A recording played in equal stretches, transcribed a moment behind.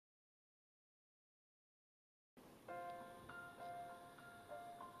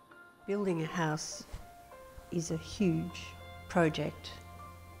Building a house is a huge project,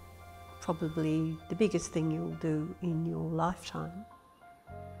 probably the biggest thing you'll do in your lifetime.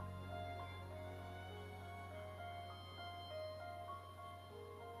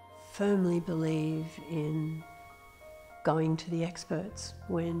 Firmly believe in going to the experts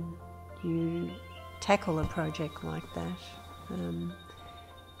when you tackle a project like that.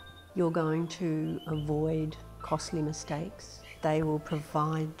 You're going to avoid costly mistakes. They will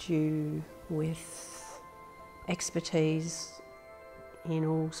provide you with expertise in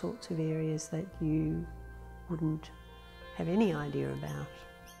all sorts of areas that you wouldn't have any idea about.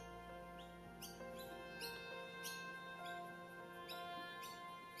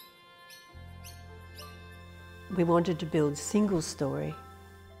 We wanted to build single story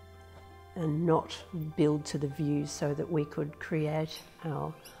and not build to the view, so that we could create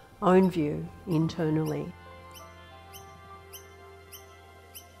our own view internally.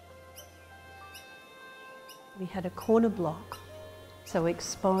 We had a corner block, so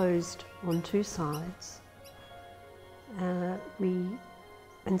exposed on two sides. And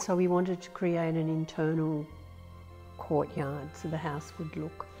so we wanted to create an internal courtyard so the house would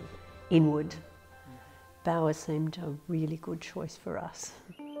look inward. Bower seemed a really good choice for us.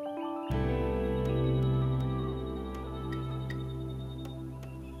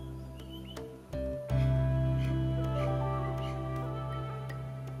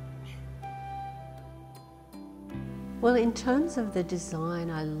 Well, in terms of the design,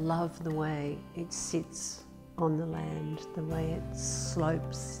 I love the way it sits on the land, the way it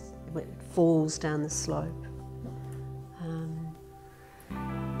slopes, it falls down the slope.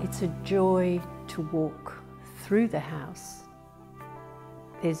 It's a joy to walk through the house.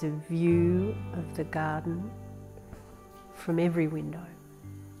 There's a view of the garden from every window.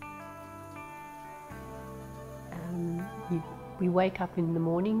 We wake up in the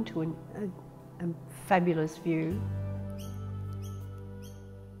morning to a fabulous view.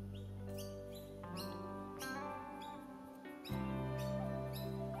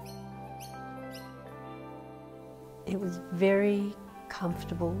 It was very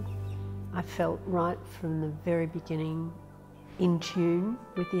comfortable. I felt right from the very beginning in tune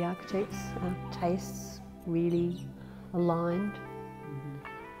with the architects. Our tastes really aligned.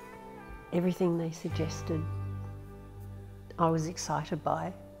 Everything they suggested, I was excited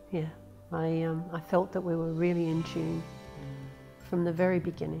by. Yeah, I felt that we were really in tune from the very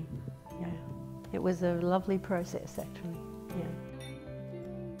beginning. Yeah, it was a lovely process actually. Yeah.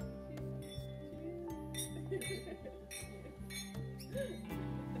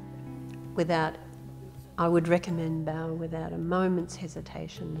 I would recommend Bower without a moment's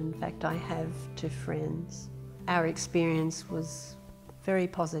hesitation. In fact, I have to friends. Our experience was very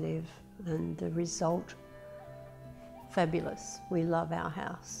positive and the result fabulous. We love our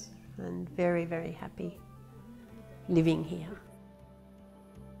house and very, very happy living here.